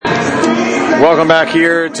Welcome back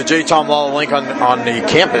here to J. Tom Lawler Link on the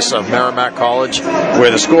campus of Merrimack College,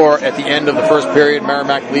 where the score at the end of the first period,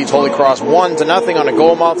 Merrimack leads Holy Cross 1-0 on a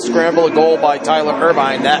goal-mouth scramble, a goal by Tyler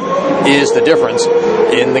Irvine. That is the difference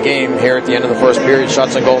in the game here at the end of the first period.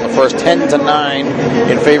 Shots on goal in the first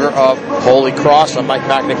 10-9 in favor of Holy Cross. I'm Mike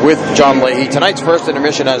Macknick with John Leahy. Tonight's first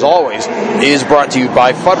intermission, as always, is brought to you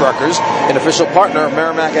by Fuddruckers, an official partner of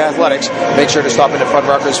Merrimack Athletics. Make sure to stop into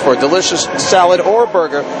Fuddruckers for a delicious salad or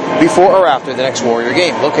burger before or after the next Warrior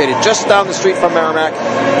game. Located just down the street from Merrimack,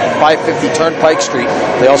 550 Turnpike Street.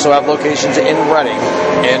 They also have locations in Reading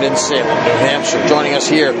and in Salem, New Hampshire. Joining us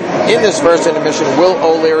here in this first intermission, Will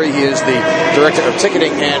O'Leary. He is the Director of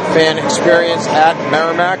Ticketing and Fan Experience at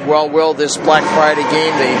Merrimack. Well, Will, this Black Friday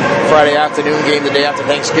game, the Friday afternoon game, the day after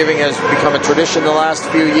Thanksgiving, has become a tradition the last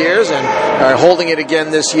few years, and holding it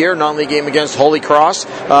again this year, non-league game against Holy Cross.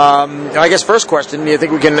 I guess first question, do you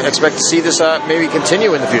think we can expect to see this maybe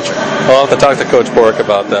continue in the future? Well, I'll have to talk to Coach Bork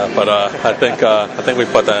about that, but I think we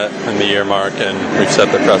put that in the year mark, and we've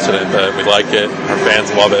set the precedent that we like it. Our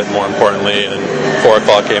fans love it, more importantly, and 4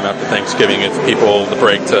 o'clock game after Thanksgiving gives people the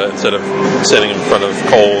break to, instead of sitting in front of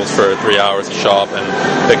Kohl's for 3 hours to shop, and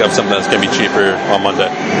pick up something that's going to be cheaper on Monday.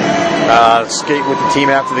 Skate with the team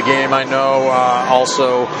after the game, I know.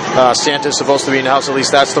 Also, Santa's supposed to be in the house. At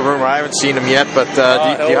least that's the rumor. I haven't seen him yet, but do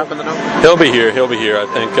you happen to know? He'll be here. I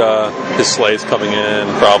think his sleigh's coming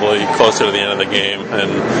in probably closer to the end of the game,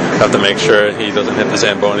 and have to make sure he doesn't hit the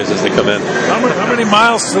Zambonis as they come in. How many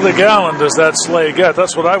miles to the gallon does that sleigh get?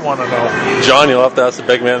 That's what I want to know. John, you'll have to ask the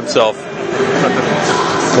big man himself.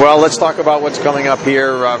 Well, let's talk about what's coming up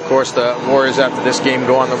here. Of course, the Warriors, after this game,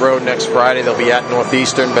 go on the road next Friday. They'll be at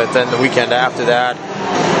Northeastern, but then the weekend after that,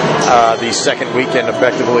 the second weekend,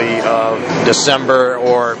 effectively, of December,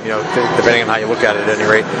 or, depending on how you look at it at any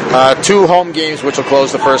rate. 2 home games, which will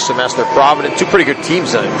close the first semester. Providence, 2 pretty good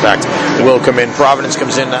teams, in fact, will come in. Providence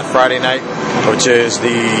comes in that Friday night, which is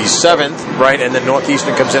the 7th, right? And then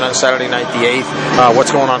Northeastern comes in on Saturday night, the 8th.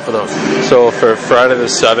 What's going on for those? So for Friday the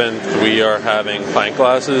 7th, we are having pint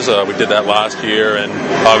classes. We did that last year, and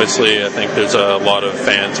obviously I think there's a lot of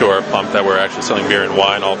fans who are pumped that we're actually selling beer and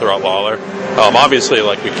wine all throughout Lawler. Obviously,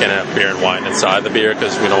 we can't have beer and wine inside the beer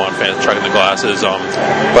because we don't want fans chugging the glasses.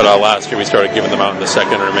 But last year we started giving them out in the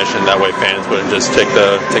second intermission. That way fans wouldn't just take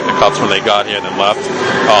the cups when they got here and then left.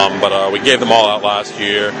 But we gave them all out last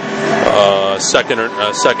year. Second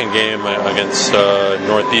game against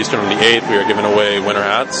Northeastern on the 8th, we were giving away winter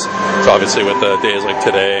hats. So obviously with the days like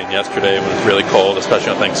today and yesterday when it's really cold,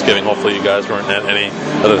 especially on Thanksgiving, hopefully you guys weren't at any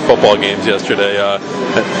of the football games yesterday.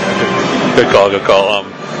 Good call.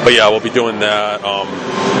 But yeah, we'll be doing that.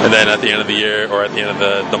 And then at the end of the year, or at the end of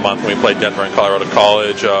the month, when we play Denver and Colorado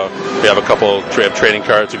College, we have trading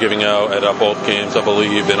cards we're giving out at both games, I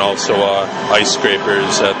believe, and also ice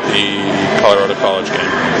scrapers at the Colorado College game.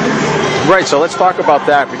 Right, so let's talk about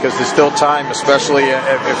that, because there's still time, especially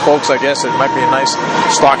if folks, I guess, it might be a nice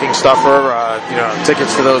stocking stuffer,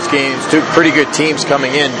 tickets to those games. 2 pretty good teams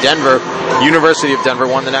coming in. Denver, University of Denver,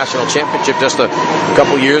 won the national championship just a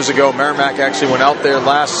couple years ago. Merrimack actually went out there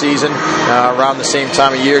last season around the same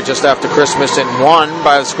time of year, just after Christmas, and won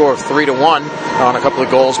by the score of 3-1 on a couple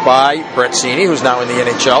of goals by Brett Cini, who's now in the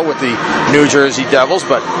NHL with the New Jersey Devils.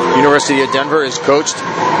 But University of Denver is coached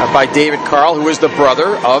by David Carl, who is the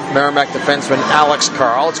brother of Merrimack defenseman Alex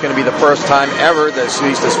Carl. It's going to be the first time ever, at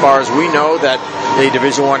least as far as we know, that a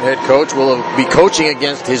Division I head coach will be coaching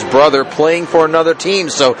against his brother playing for another team.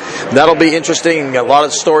 So that'll be interesting. A lot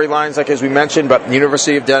of storylines, as we mentioned, but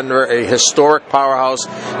University of Denver, a historic powerhouse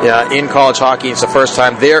in college hockey. It's the first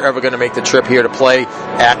time they're ever going to make the trip here to play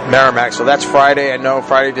at Merrimack. So that's Friday,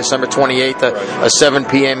 Friday, December 28th, a 7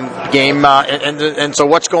 p.m. game. And so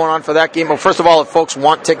what's going on for that game? Well, first of all, if folks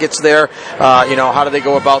want tickets there, how do they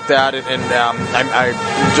go about that? And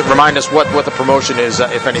remind us what the promotion is,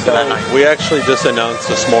 if anything, that night. We actually just announced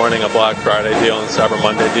this morning a Black Friday deal and Cyber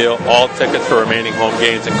Monday deal. All tickets for remaining home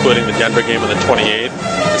games, including the Denver game on the 28th,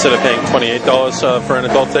 instead of paying $28 for an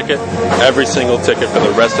adult ticket, every single ticket for the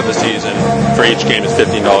rest of the season for each game is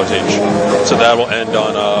 $15 each. So that will end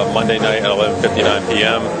on Monday night at 11:59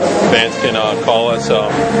 p.m. Fans can call us. So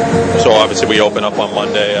obviously we open up on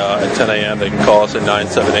Monday at 10 a.m. They can call us at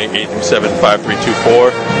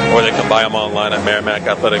 978-837-5324, or they they can buy them online at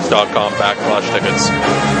merrimackathletics.com/tickets.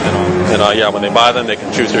 And yeah, when they buy them, they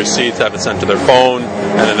can choose their seats, have it sent to their phone,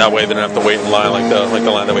 and then that way they don't have to wait in line like the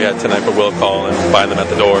line that we had tonight for will call and find them at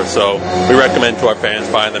the door. So we recommend to our fans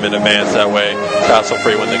buying them in advance. That way,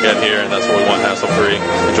 hassle-free when they get here, and that's what we want, hassle-free.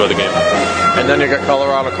 Enjoy the game. And then you got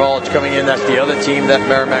Colorado College coming in. That's the other team that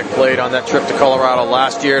Merrimack played on that trip to Colorado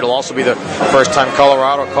last year. It'll also be the first time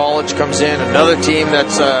Colorado College comes in. Another team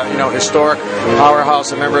that's historic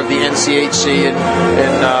powerhouse, a member of the NCHC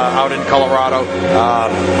out in Colorado.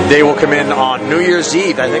 They will come in on New Year's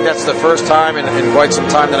Eve. I think that's the first time in quite some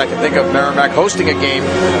time that I can think of Merrimack hosting a game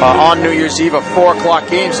on New Year's Eve, a 4 o'clock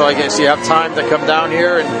game. So I guess you have time to come down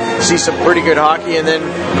here and see some pretty good hockey and then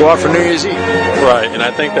go out for New Year's Eve. Right, and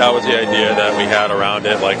I think that was the idea that we had around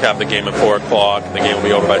it, like have the game at 4 o'clock, and the game will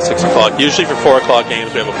be over by 6 o'clock. Usually for 4 o'clock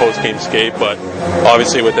games we have a post-game skate, but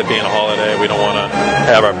obviously with it being a holiday, we don't want to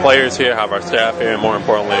have our players here, have our staff here, and more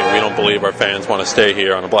importantly, we don't believe our fans want to stay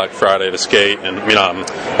here on a Black Friday to skate, and on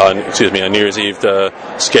New Year's Eve to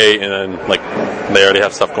skate, and then they already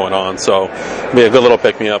have stuff going on. So it'll be a good little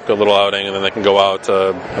pick-me-up, good little outing, and then they can go out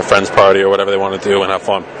to a friend's party or whatever they want to do and have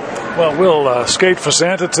fun. Well, we'll skate for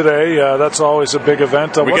Santa today. That's always a big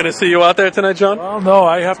event. We're going to see you out there tonight, John? Well, no,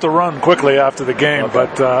 I have to run quickly after the game, okay.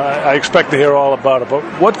 But I expect to hear all about it. But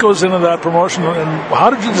what goes into that promotion, and how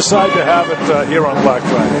did you decide to have it here on Black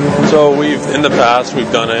Friday? So in the past, we've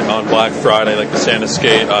done it on Black Friday, like the Santa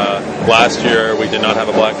Skate. Last year, we did not have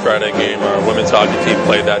a Black Friday game. Our women's hockey team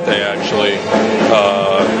played that day, actually.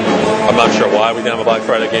 I'm not sure why we didn't have a Black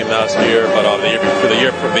Friday game last year, but for the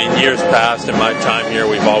years past, in my time here,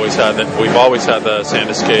 we've always had the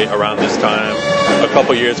Santa Skate around this time. A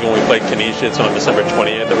couple years ago, when we played Canisius on December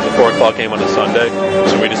 20th, there was a 4 o'clock game on a Sunday,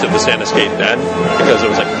 so we just did the Santa Skate then because it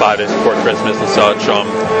was 5 days before Christmas and such.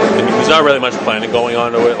 There's not really much planning going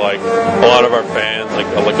on to it. Like a lot of our fans,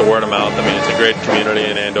 like the word of mouth. I mean, it's a great community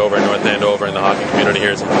in Andover, North Andover, and the hockey community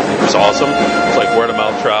here is awesome. It's like word of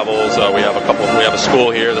mouth travels. We have a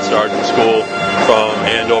school here, the Sergeant School from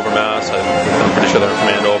Andover, Mass. I'm pretty sure they're from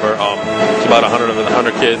Andover. It's about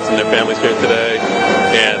 100 kids and their families here today,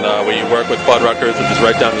 and we work with Fuddruckers, which is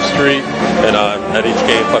right down the street. And at each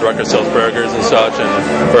game, Fuddruckers sells burgers and such. And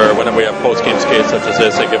for whenever we have post-game skates such as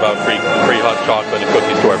this, they give out free hot chocolate and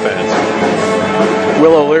cookies to our fans.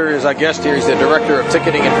 Will O'Leary is our guest here. He's the Director of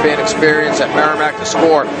Ticketing and Fan Experience at Merrimack. The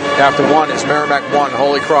score after 1 is Merrimack 1,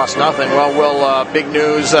 Holy Cross nothing. Well, Will, big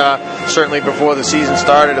news certainly before the season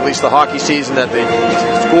started, at least the hockey season, that the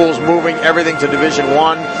school's moving everything to Division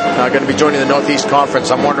I, going to be joining the Northeast Conference.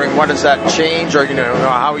 I'm wondering, what does that change, or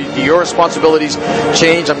how do your responsibilities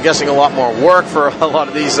change? I'm guessing a lot more work for a lot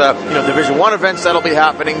of these Division I events that'll be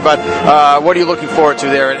happening, but what are you looking forward to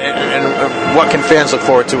there, and what can fans look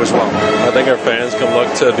forward to as well? I think our fans can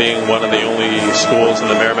look to being one of the only schools in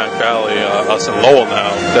the Merrimack Valley, us in Lowell now,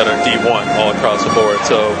 that are D1 all across the board.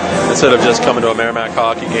 So instead of just coming to a Merrimack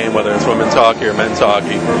hockey game, whether it's women's hockey or men's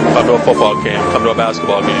hockey, come to a football game, come to a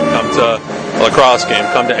basketball game, come to a lacrosse game,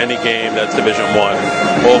 come to any game that's Division I.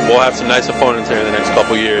 We'll have some nice opponents here in the next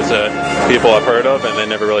couple years that people have heard of, and they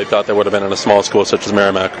never really thought they would have been in a small school such as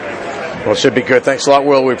Merrimack. Well, it should be good. Thanks a lot,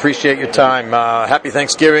 Will. We appreciate your time. Happy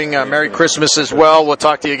Thanksgiving. Merry Christmas as well. We'll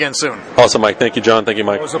talk to you again soon. Awesome, Mike. Thank you, John. Thank you,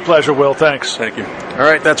 Mike. It was a pleasure, Will. Thanks. Thank you. All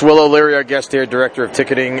right, that's Will O'Leary, our guest here, Director of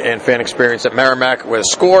Ticketing and Fan Experience at Merrimack, with a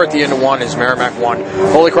score at the end of 1 is Merrimack 1,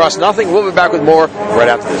 Holy Cross nothing. We'll be back with more right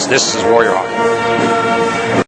after this. This is Warrior Hockey.